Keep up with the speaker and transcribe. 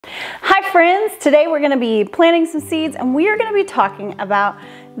Hi friends, today we're going to be planting some seeds and we are going to be talking about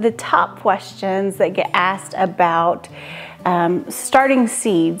the top questions that get asked about starting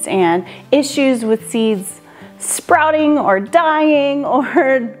seeds and issues with seeds sprouting or dying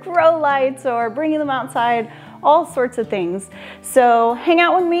or grow lights or bringing them outside, all sorts of things. So hang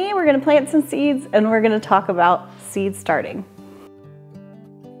out with me, we're going to plant some seeds and we're going to talk about seed starting.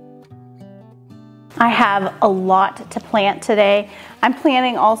 I have a lot to plant today. I'm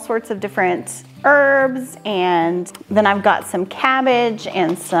planting all sorts of different herbs, and then I've got some cabbage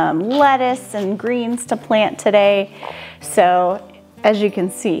and some lettuce and greens to plant today. So as you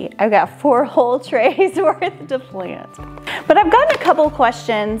can see, I've got 4 whole trays worth to plant. But I've gotten a couple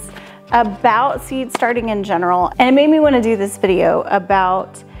questions about seed starting in general, and it made me want to do this video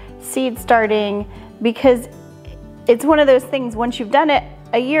about seed starting because it's one of those things, once you've done it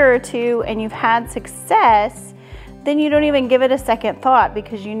a year or two and you've had success, then you don't even give it a second thought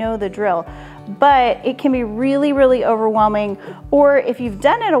because you know the drill. But it can be really, really overwhelming, or if you've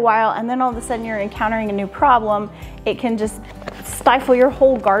done it a while and then all of a sudden you're encountering a new problem, it can just stifle your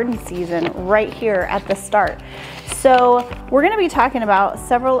whole garden season right here at the start. So we're going to be talking about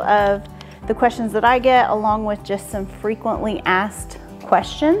several of the questions that I get, along with just some frequently asked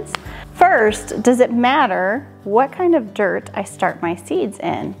questions. First, does it matter what kind of dirt I start my seeds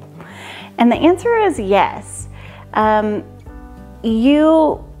in? And the answer is yes.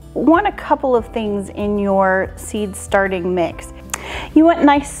 You want a couple of things in your seed starting mix. You want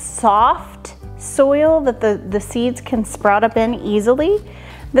nice soft soil that the seeds can sprout up in easily.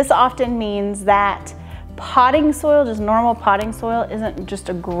 This often means that potting soil, just normal potting soil, isn't just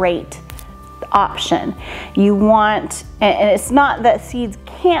a great option. You want, and it's not that seeds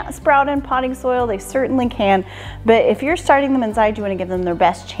can't sprout in potting soil, they certainly can, but if you're starting them inside, you want to give them their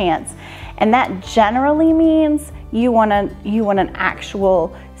best chance. And that generally means you want an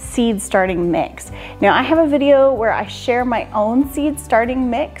actual seed starting mix. Now I have a video where I share my own seed starting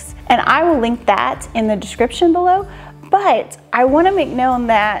mix, and I will link that in the description below. But I want to make known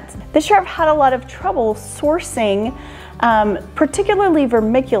that this year I've had a lot of trouble sourcing particularly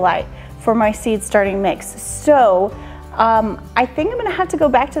vermiculite for my seed starting mix. So I think I'm gonna have to go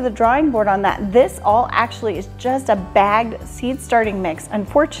back to the drawing board on that. This all actually is just a bagged seed starting mix,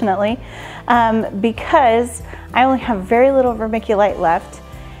 unfortunately, because I only have very little vermiculite left,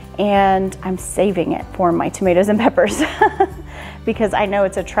 and I'm saving it for my tomatoes and peppers because I know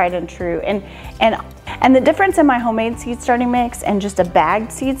it's a tried and true. And the difference in my homemade seed starting mix and just a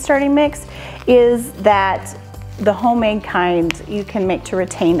bagged seed starting mix is that the homemade kind you can make to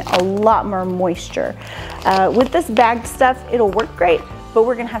retain a lot more moisture. With this bagged stuff, it'll work great, but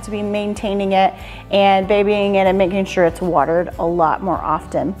we're gonna have to be maintaining it and babying it and making sure it's watered a lot more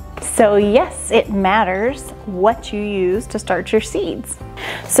often. So yes, it matters what you use to start your seeds.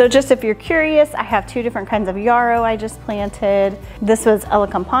 So just if you're curious, I have 2 different kinds of yarrow I just planted. This was Ella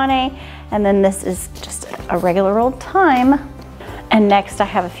Campane, and then this is just a regular old thyme. And next I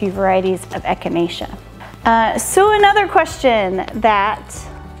have a few varieties of echinacea. So another question that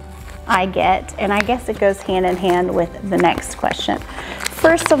I get, and I guess it goes hand in hand with the next question.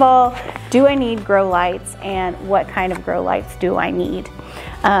 First of all, do I need grow lights, and what kind of grow lights do I need?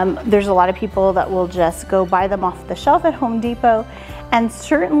 There's a lot of people that will just go buy them off the shelf at Home Depot, and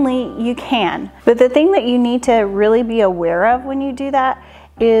certainly you can. But the thing that you need to really be aware of when you do that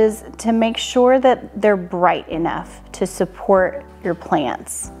is to make sure that they're bright enough to support your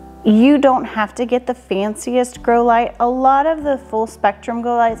plants. You don't have to get the fanciest grow light. A lot of the full spectrum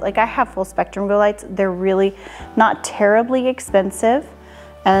grow lights, like I have full spectrum grow lights, they're really not terribly expensive,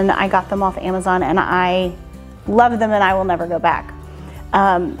 and I got them off Amazon and I love them and I will never go back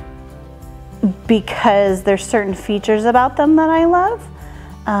because there's certain features about them that I love.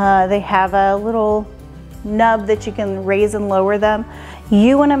 They have a little nub that you can raise and lower them.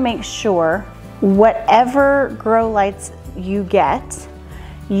 You want to make sure whatever grow lights you get,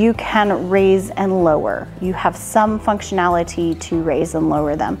 you can raise and lower. You have some functionality to raise and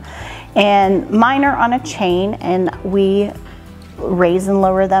lower them. And mine are on a chain, and we raise and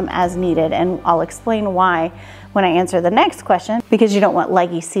lower them as needed. And I'll explain why when I answer the next question, because you don't want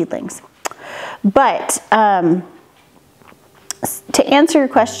leggy seedlings. But to answer your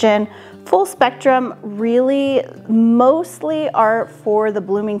question, full spectrum really mostly are for the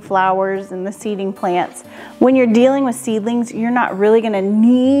blooming flowers and the seeding plants. When you're dealing with seedlings, you're not really going to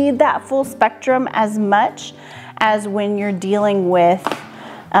need that full spectrum as much as when you're dealing with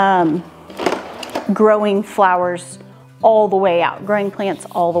growing flowers all the way out, growing plants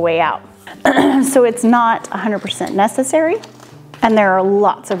all the way out. So it's not 100% necessary, and there are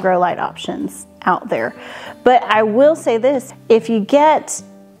lots of grow light options out there. But I will say this, if you get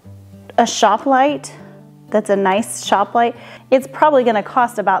a shop light that's a nice shop light, it's probably gonna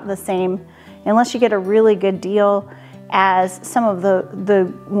cost about the same, unless you get a really good deal, as some of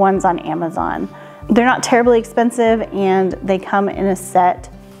the ones on Amazon. They're not terribly expensive and they come in a set.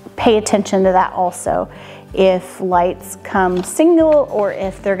 Pay attention to that also. If lights come single or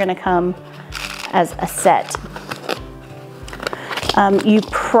if they're gonna come as a set. You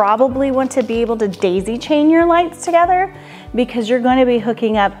probably want to be able to daisy chain your lights together because you're going to be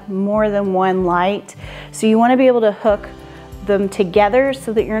hooking up more than one light. So you want to be able to hook them together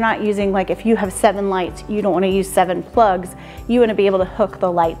so that you're not using, like if you have 7 lights, you don't want to use 7 plugs. You want to be able to hook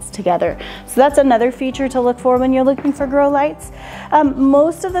the lights together. So that's another feature to look for when you're looking for grow lights.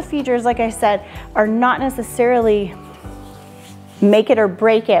 Most of the features, like I said, are not necessarily make it or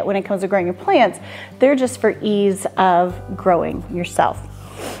break it when it comes to growing your plants. They're just for ease of growing yourself.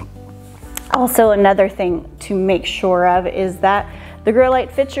 Also, another thing to make sure of is that the grow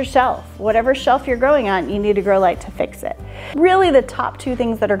light fits your shelf. Whatever shelf you're growing on, you need a grow light to fix it. Really, the top 2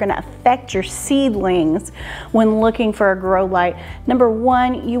 things that are gonna affect your seedlings when looking for a grow light. Number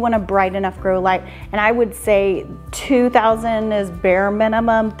 1, you want a bright enough grow light. And I would say 2,000 is bare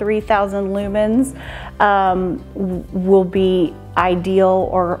minimum, 3,000 lumens will be ideal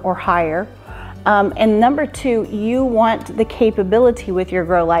or higher. And number 2, you want the capability with your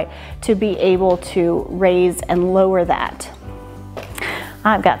grow light to be able to raise and lower that.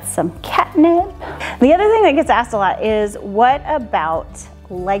 I've got some catnip. The other thing that gets asked a lot is, what about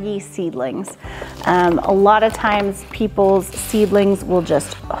leggy seedlings? A lot of times people's seedlings will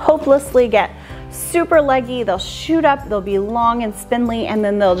just hopelessly get super leggy. They'll shoot up, they'll be long and spindly, and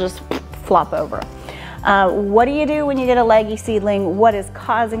then they'll just flop over. What do you do when you get a leggy seedling? What is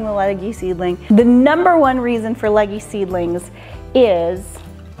causing the leggy seedling? The number 1 reason for leggy seedlings is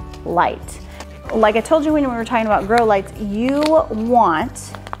light. Like I told you when we were talking about grow lights, you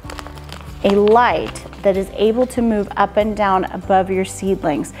want a light that is able to move up and down above your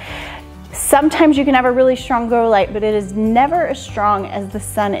seedlings. Sometimes you can have a really strong grow light, but it is never as strong as the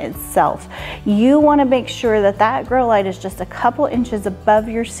sun itself. You want to make sure that that grow light is just a couple inches above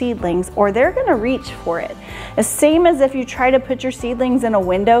your seedlings, or they're going to reach for it. The same as if you try to put your seedlings in a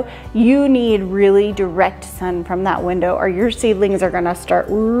window, you need really direct sun from that window, or your seedlings are going to start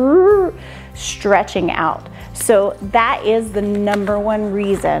stretching out. So that is the number 1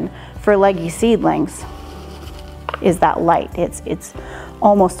 reason for leggy seedlings, is that light. It's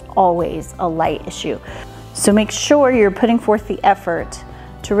almost always a light issue. So make sure you're putting forth the effort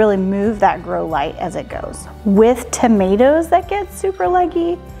to really move that grow light as it goes. With tomatoes that get super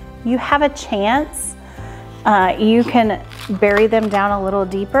leggy, you have a chance. You can bury them down a little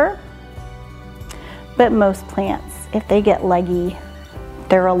deeper, but most plants, if they get leggy,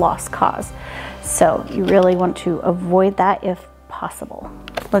 they're a lost cause. So you really want to avoid that if possible.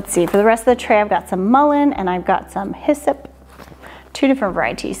 Let's see, for the rest of the tray, I've got some mullein and I've got some hyssop, 2 different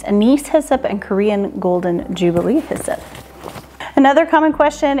varieties, anise hyssop and Korean golden jubilee hyssop. Another common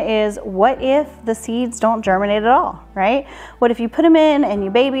question is, what if the seeds don't germinate at all, right? What if you put them in and you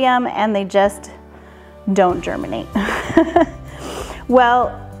baby them and they just don't germinate?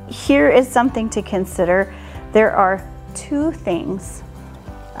 Well, here is something to consider. There are 2 things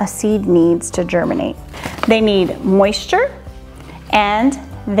a seed needs to germinate. They need moisture and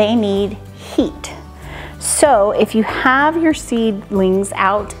they need heat. So if you have your seedlings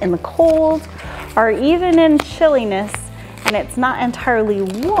out in the cold or even in chilliness and it's not entirely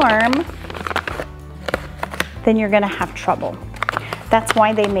warm, then you're gonna have trouble. That's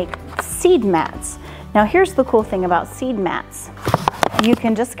why they make seed mats. Now here's the cool thing about seed mats. You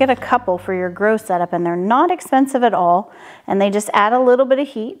can just get a couple for your grow setup and they're not expensive at all, and they just add a little bit of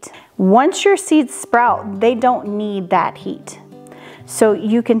heat. Once your seeds sprout, they don't need that heat. So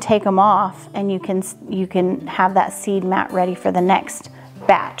you can take them off and you can have that seed mat ready for the next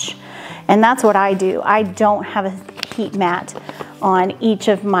batch. And that's what I do. I don't have a heat mat on each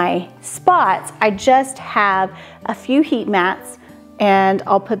of my spots. I just have a few heat mats, and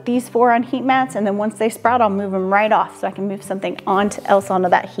I'll put these 4 on heat mats, and then once they sprout, I'll move them right off so I can move something else onto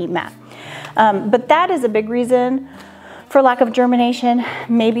that heat mat. But that is a big reason for lack of germination.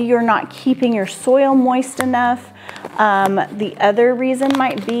 Maybe you're not keeping your soil moist enough. The other reason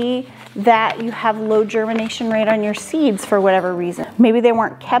might be that you have low germination rate on your seeds for whatever reason. Maybe they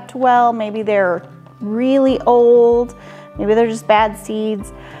weren't kept well, maybe they're really old, maybe they're just bad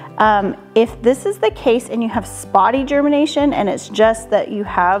seeds. If this is the case and you have spotty germination and it's just that you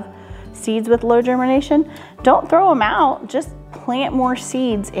have seeds with low germination, don't throw them out, just plant more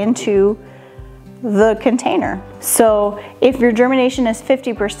seeds into the container. So if your germination is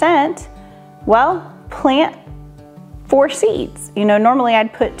 50%, well, plant 4 seeds. You know, normally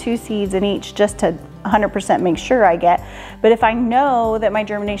I'd put 2 seeds in each just to 100% make sure I get, but if I know that my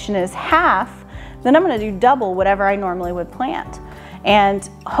germination is half, then I'm gonna do double whatever I normally would plant, and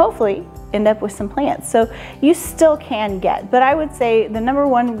hopefully end up with some plants. So you still can get, but I would say the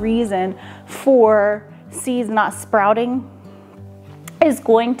 #1 reason for seeds not sprouting is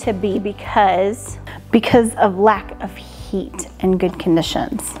going to be because of lack of heat and good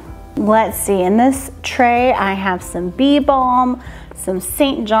conditions. Let's see, in this tray I have some bee balm, some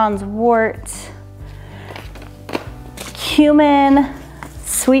St. John's wort, cumin,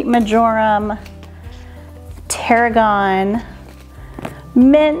 sweet marjoram, tarragon,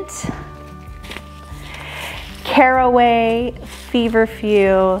 mint, caraway,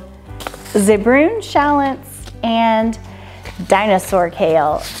 feverfew, zebroon shallots, and dinosaur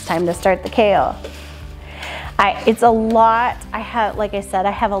kale. It's time to start the kale. It's a lot. Like I said,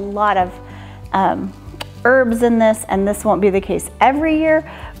 I have a lot of herbs in this, and this won't be the case every year.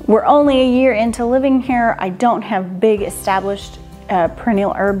 We're only a year into living here. I don't have big established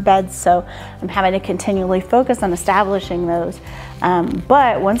perennial herb beds, so I'm having to continually focus on establishing those.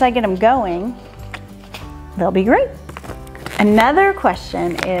 But once I get them going, they'll be great. Another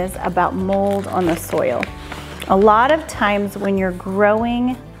question is about mold on the soil. A lot of times when you're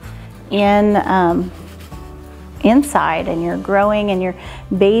growing inside and you're growing and you're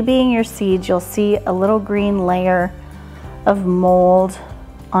babying your seeds, you'll see a little green layer of mold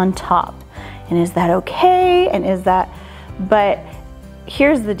on top. And is that okay? And but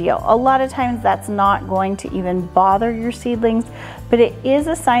here's the deal. A lot of times that's not going to even bother your seedlings, but it is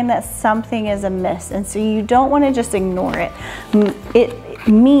a sign that something is amiss. And so you don't want to just ignore it. It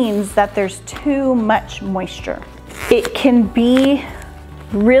means that there's too much moisture. It can be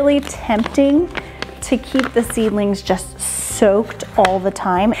really tempting to keep the seedlings just soaked all the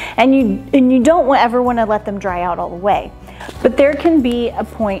time, and you don't ever want to let them dry out all the way. But there can be a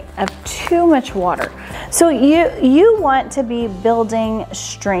point of too much water. So you want to be building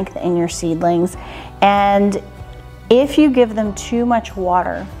strength in your seedlings, and if you give them too much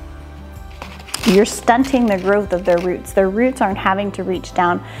water, you're stunting the growth of their roots. Their roots aren't having to reach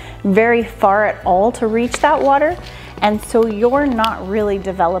down very far at all to reach that water. And so you're not really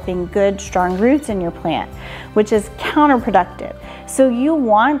developing good, strong roots in your plant, which is counterproductive. So you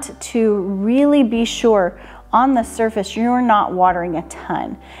want to really be sure on the surface you're not watering a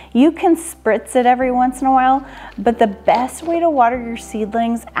ton. You can spritz it every once in a while, but the best way to water your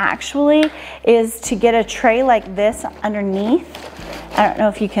seedlings actually is to get a tray like this underneath. I don't know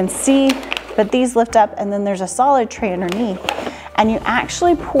if you can see, but these lift up, and then there's a solid tray underneath, and you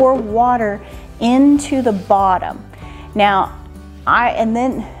actually pour water into the bottom. Now, and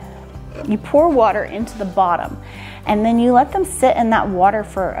then you pour water into the bottom, and then you let them sit in that water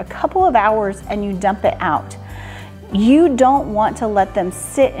for a couple of hours and you dump it out. You don't want to let them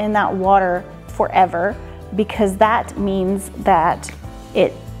sit in that water forever, because that means that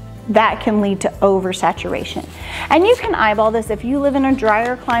that can lead to oversaturation. And you can eyeball this. If you live in a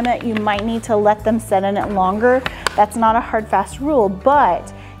drier climate, you might need to let them sit in it longer. That's not a hard, fast rule,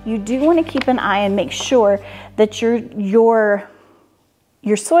 but you do want to keep an eye and make sure that your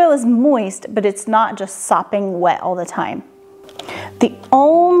soil is moist, but it's not just sopping wet all the time. The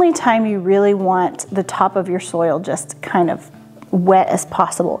only time you really want the top of your soil just kind of wet as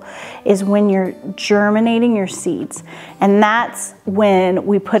possible is when you're germinating your seeds. And that's when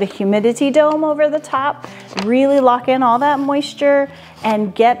we put a humidity dome over the top, really lock in all that moisture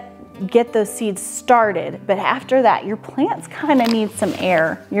and get those seeds started. But after that, your plants kind of need some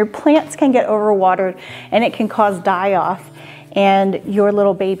air. Your plants can get overwatered and it can cause die off, and your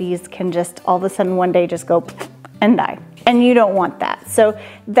little babies can just all of a sudden one day just go and die. And you don't want that. So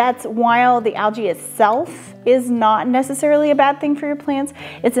that's, while the algae itself is not necessarily a bad thing for your plants,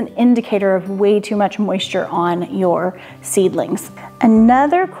 it's an indicator of way too much moisture on your seedlings.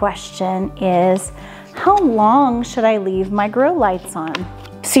 Another question is, how long should I leave my grow lights on?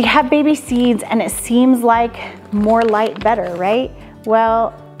 So you have baby seeds and it seems like more light better, right?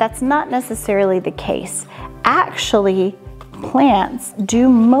 Well, that's not necessarily the case. Actually, plants do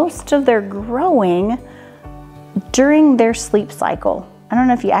most of their growing during their sleep cycle. I don't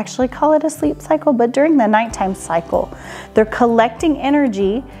know if you actually call it a sleep cycle, but during the nighttime cycle, they're collecting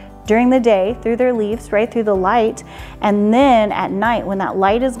energy during the day through their leaves, right through the light, and then at night when that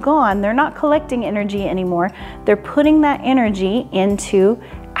light is gone, they're not collecting energy anymore. They're putting that energy into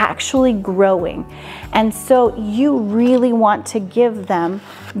actually growing. And so you really want to give them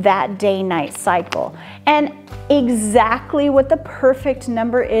that day-night cycle. And exactly what the perfect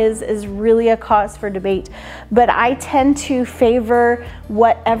number is really a cause for debate, but I tend to favor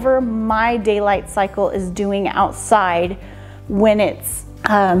whatever my daylight cycle is doing outside when it's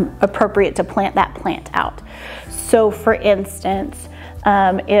appropriate to plant that plant out. So for instance,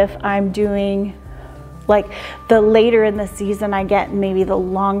 if I'm doing, like, the later in the season I get, maybe the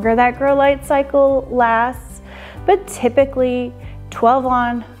longer that grow light cycle lasts, but typically 12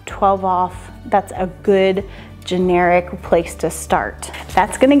 on, 12 off, that's a good generic place to start.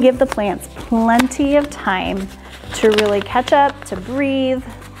 That's gonna give the plants plenty of time to really catch up, to breathe,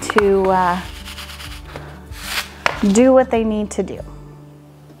 to do what they need to do.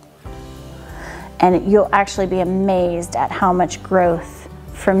 And you'll actually be amazed at how much growth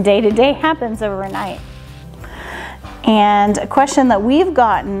from day to day happens overnight. And a question that we've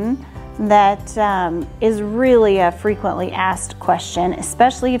gotten that is really a frequently asked question,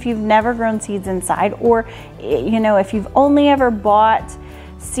 especially if you've never grown seeds inside, or if you've only ever bought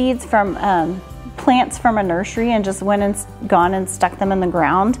seeds from plants from a nursery and just went and gone and stuck them in the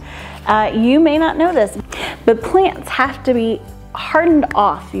ground. You may not know this, but plants have to be hardened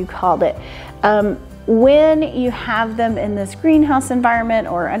off, you called it. When you have them in this greenhouse environment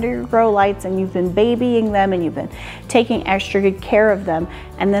or under your grow lights and you've been babying them and you've been taking extra good care of them,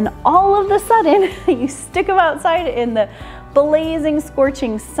 and then all of a sudden you stick them outside in the blazing,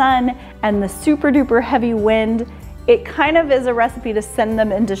 scorching sun and the super duper heavy wind, it kind of is a recipe to send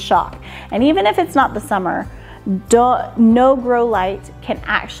them into shock. And even if it's not the summer, no grow light can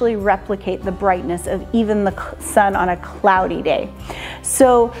actually replicate the brightness of even the sun on a cloudy day.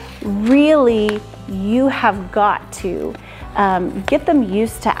 So really, you have got to get them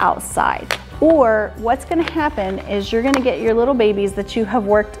used to outside. Or what's going to happen is you're going to get your little babies that you have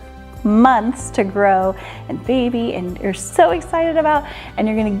worked months to grow and baby and you're so excited about, and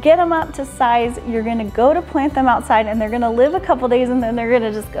you're going to get them up to size. You're going to go to plant them outside and they're going to live a couple days and then they're going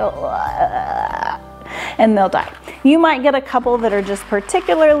to just go and they'll die. You might get a couple that are just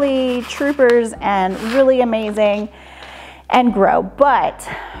particularly troopers and really amazing and grow, but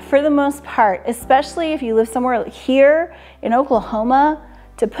for the most part, especially if you live somewhere here in Oklahoma,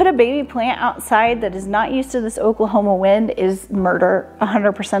 to put a baby plant outside that is not used to this Oklahoma wind is murder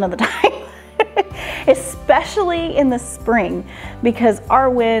 100% of the time. Especially in the spring, because our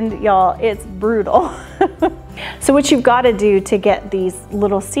wind, y'all, it's brutal. So what you've got to do to get these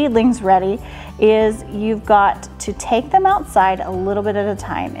little seedlings ready is you've got to take them outside a little bit at a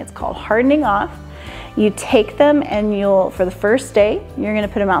time. It's called hardening off. You take them and for the first day, you're going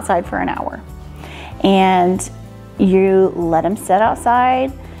to put them outside for an hour. And you let them sit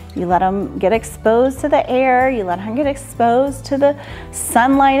outside. You let them get exposed to the air. You let them get exposed to the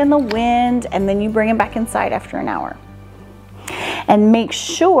sunlight and the wind. And then you bring them back inside after an hour. And make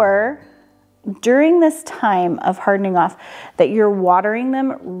sure during this time of hardening off that you're watering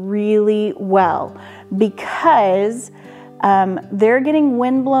them really well, because they're getting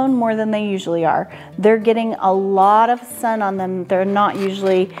wind blown more than they usually are. They're getting a lot of sun on them they're not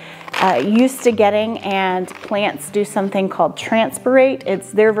usually used to getting, and plants do something called transpirate.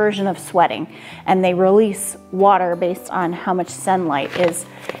 It's their version of sweating, and they release water based on how much sunlight is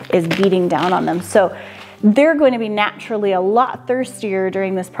beating down on them. So they're going to be naturally a lot thirstier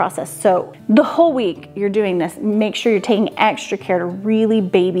during this process. So the whole week you're doing this, make sure you're taking extra care to really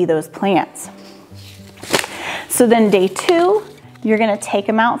baby those plants. So then day 2, you're going to take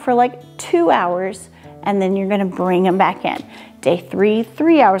them out for like 2 hours, and then you're going to bring them back in. Day 3,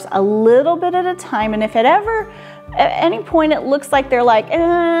 3 hours, a little bit at a time. And if at any point it looks like they're like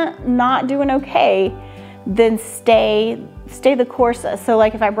not doing okay, then stay the course. So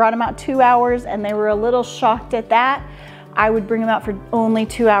like if I brought them out 2 hours and they were a little shocked at that, I would bring them out for only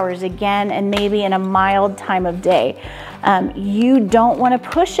 2 hours again, and maybe in a mild time of day. You don't want to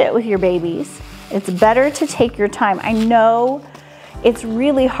push it with your babies. It's better to take your time. I know it's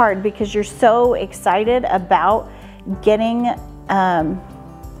really hard because you're so excited about getting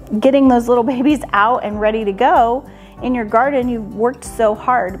those little babies out and ready to go in your garden. You've worked so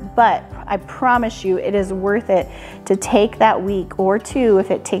hard, but I promise you it is worth it to take that week or 2,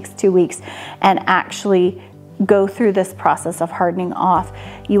 if it takes 2 weeks, and actually go through this process of hardening off.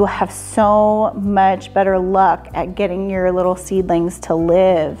 You will have so much better luck at getting your little seedlings to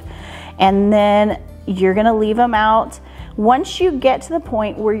live. And then you're gonna leave them out. Once you get to the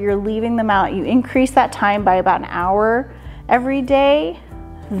point where you're leaving them out, you increase that time by about an hour every day.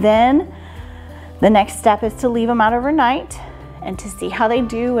 Then the next step is to leave them out overnight and to see how they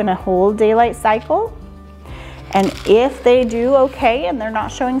do in a whole daylight cycle. And If they do okay and they're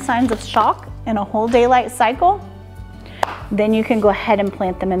not showing signs of shock in a whole daylight cycle, then you can go ahead and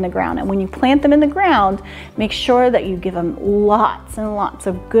plant them in the ground. And when you plant them in the ground, make sure that you give them lots and lots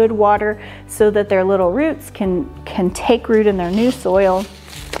of good water so that their little roots can take root in their new soil.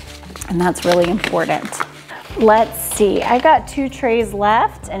 And that's really important. Let's see, I got 2 trays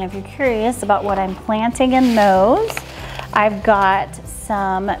left. And if you're curious about what I'm planting in those, I've got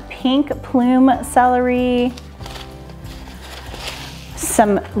some pink plume celery,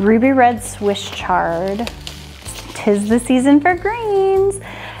 some ruby red Swiss chard. 'Tis the season for greens.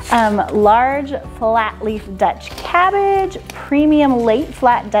 Large flat leaf Dutch cabbage, premium late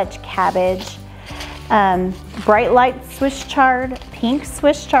flat Dutch cabbage, bright light Swiss chard, pink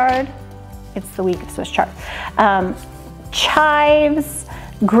Swiss chard. It's the week of Swiss chard. Chives,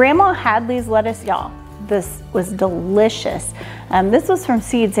 Grandma Hadley's lettuce, y'all. This was delicious. This was from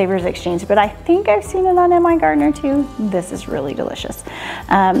Seed Savers Exchange, but I think I've seen it on My Gardener too. This is really delicious.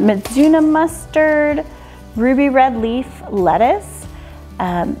 Mizuna mustard, ruby red leaf lettuce,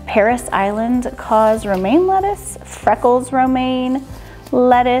 Paris Island cause romaine lettuce, Freckles romaine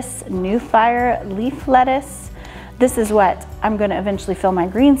lettuce, New Fire leaf lettuce. This is what I'm going to eventually fill my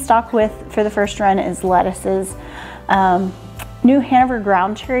green stock with for the first run is lettuces. New Hanover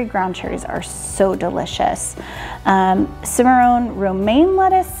ground cherry. Ground cherries are so delicious. Cimarron romaine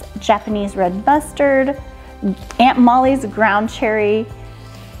lettuce, Japanese red mustard, Aunt Molly's ground cherry,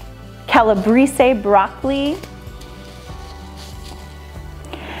 Calabrese broccoli,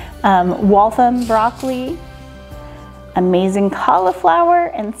 Waltham broccoli, amazing cauliflower,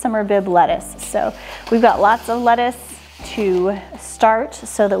 and summer bib lettuce. So we've got lots of lettuce to start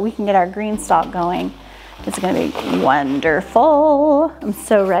so that we can get our green stalk going. It's gonna be wonderful. I'm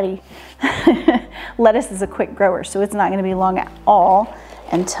so ready. Lettuce is a quick grower, so it's not gonna be long at all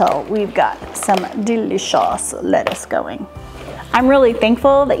until we've got some delicious lettuce going. I'm really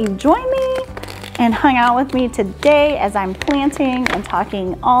thankful that you joined me and hung out with me today as I'm planting and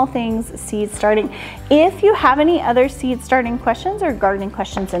talking all things seed starting. If you have any other seed starting questions or gardening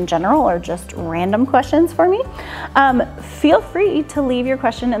questions in general, or just random questions for me, feel free to leave your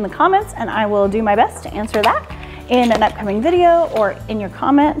question in the comments and I will do my best to answer that in an upcoming video or in your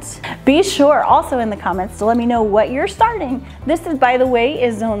comments. Be sure also in the comments to let me know what you're starting. This is, by the way,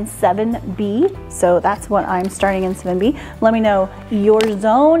 is zone 7B. So that's what I'm starting in 7B. Let me know your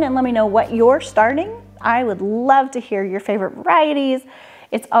zone and let me know what you're starting. I would love to hear your favorite varieties.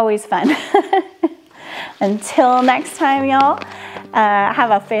 It's always fun. Until next time, y'all,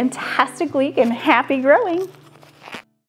 have a fantastic week and happy growing.